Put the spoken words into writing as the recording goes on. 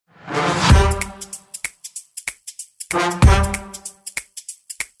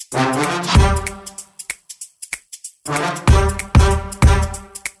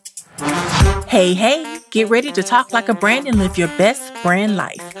Hey, hey, get ready to talk like a brand and live your best brand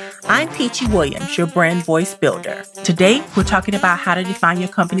life. I'm Peachy Williams, your brand voice builder. Today, we're talking about how to define your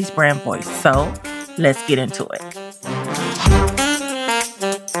company's brand voice. So let's get into it.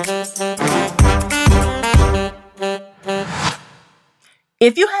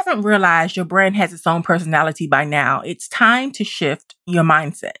 If you haven't realized your brand has its own personality by now, it's time to shift your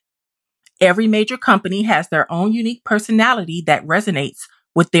mindset. Every major company has their own unique personality that resonates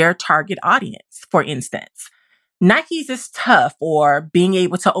with their target audience. For instance, Nike's is tough or being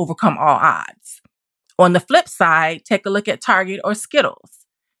able to overcome all odds. On the flip side, take a look at Target or Skittles.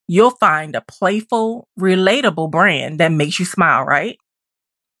 You'll find a playful, relatable brand that makes you smile, right?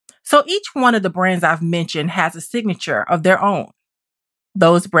 So each one of the brands I've mentioned has a signature of their own.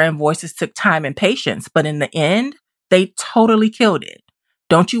 Those brand voices took time and patience, but in the end, they totally killed it.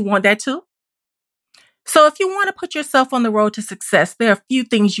 Don't you want that too? So if you want to put yourself on the road to success, there are a few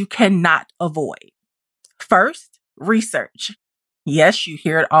things you cannot avoid. First, research. Yes, you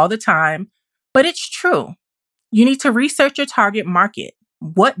hear it all the time, but it's true. You need to research your target market.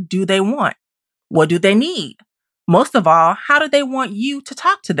 What do they want? What do they need? Most of all, how do they want you to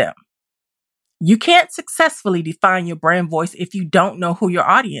talk to them? You can't successfully define your brand voice if you don't know who your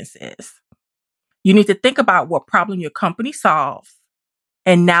audience is. You need to think about what problem your company solves,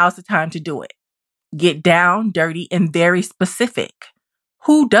 and now's the time to do it. Get down, dirty, and very specific.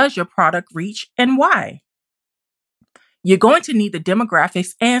 Who does your product reach and why? You're going to need the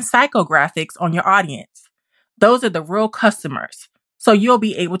demographics and psychographics on your audience. Those are the real customers, so you'll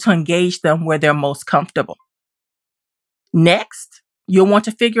be able to engage them where they're most comfortable. Next, you'll want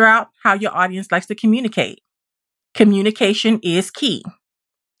to figure out how your audience likes to communicate. Communication is key.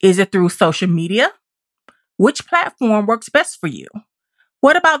 Is it through social media? Which platform works best for you?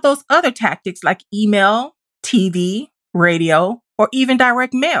 What about those other tactics like email, TV, radio, or even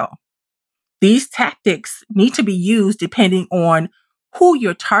direct mail? These tactics need to be used depending on who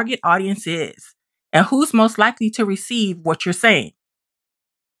your target audience is and who's most likely to receive what you're saying.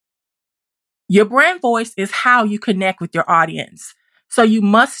 Your brand voice is how you connect with your audience, so you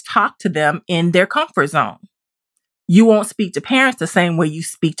must talk to them in their comfort zone. You won't speak to parents the same way you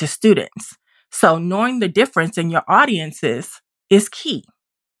speak to students, so knowing the difference in your audiences is key.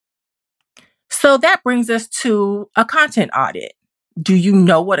 So that brings us to a content audit. Do you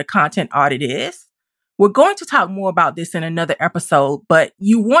know what a content audit is? We're going to talk more about this in another episode, but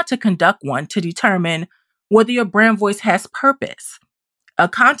you want to conduct one to determine whether your brand voice has purpose. A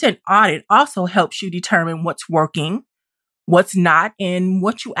content audit also helps you determine what's working, what's not, and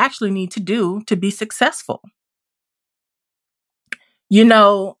what you actually need to do to be successful. You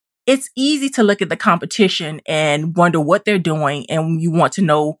know, it's easy to look at the competition and wonder what they're doing, and you want to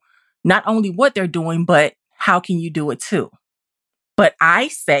know not only what they're doing, but how can you do it too? But I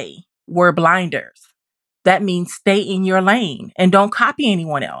say wear blinders. That means stay in your lane and don't copy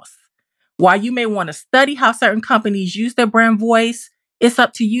anyone else. While you may want to study how certain companies use their brand voice, it's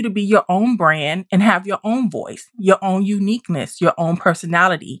up to you to be your own brand and have your own voice, your own uniqueness, your own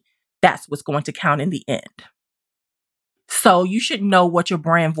personality. That's what's going to count in the end. So you should know what your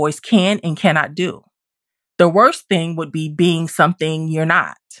brand voice can and cannot do. The worst thing would be being something you're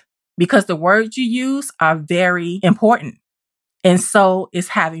not, because the words you use are very important. And so is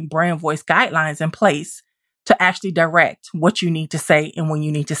having brand voice guidelines in place to actually direct what you need to say and when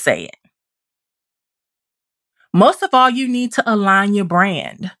you need to say it. Most of all, you need to align your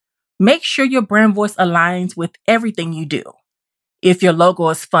brand. Make sure your brand voice aligns with everything you do. If your logo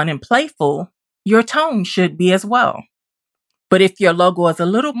is fun and playful, your tone should be as well. But if your logo is a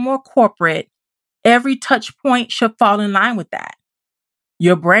little more corporate, every touch point should fall in line with that.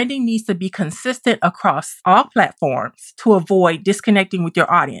 Your branding needs to be consistent across all platforms to avoid disconnecting with your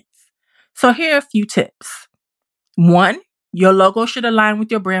audience. So here are a few tips. 1, your logo should align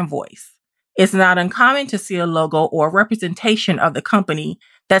with your brand voice. It's not uncommon to see a logo or representation of the company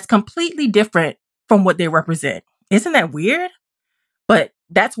that's completely different from what they represent. Isn't that weird? But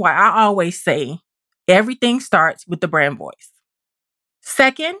that's why I always say everything starts with the brand voice.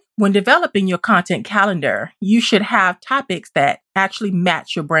 Second, when developing your content calendar, you should have topics that actually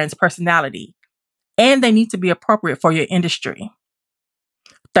match your brand's personality, and they need to be appropriate for your industry.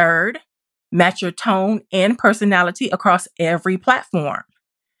 Third, match your tone and personality across every platform.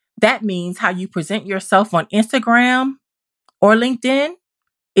 That means how you present yourself on Instagram or LinkedIn.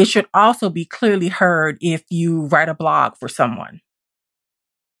 It should also be clearly heard if you write a blog for someone.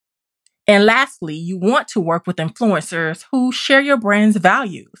 And lastly, you want to work with influencers who share your brand's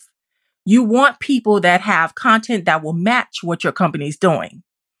values. You want people that have content that will match what your company is doing.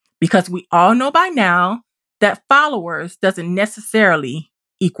 Because we all know by now that followers doesn't necessarily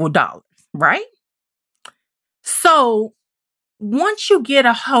equal dollars. right? So once you get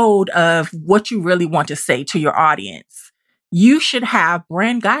a hold of what you really want to say to your audience, you should have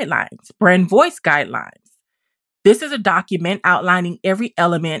brand guidelines, brand voice guidelines. This is a document outlining every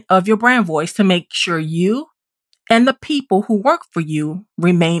element of your brand voice to make sure you and the people who work for you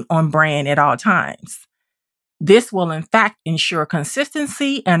remain on brand at all times. This will, in fact, ensure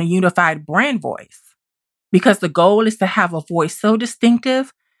consistency and a unified brand voice, because the goal is to have a voice so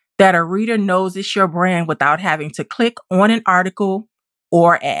distinctive that a reader knows it's your brand without having to click on an article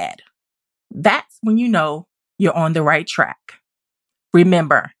or ad. That's when you know you're on the right track.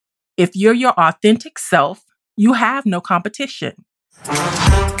 Remember, if you're your authentic self, you have no competition.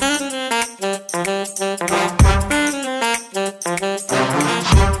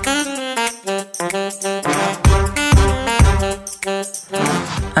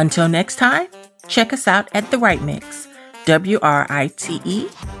 Until next time, check us out at The Right Mix,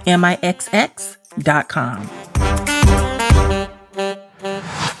 WRITEMIXX.com.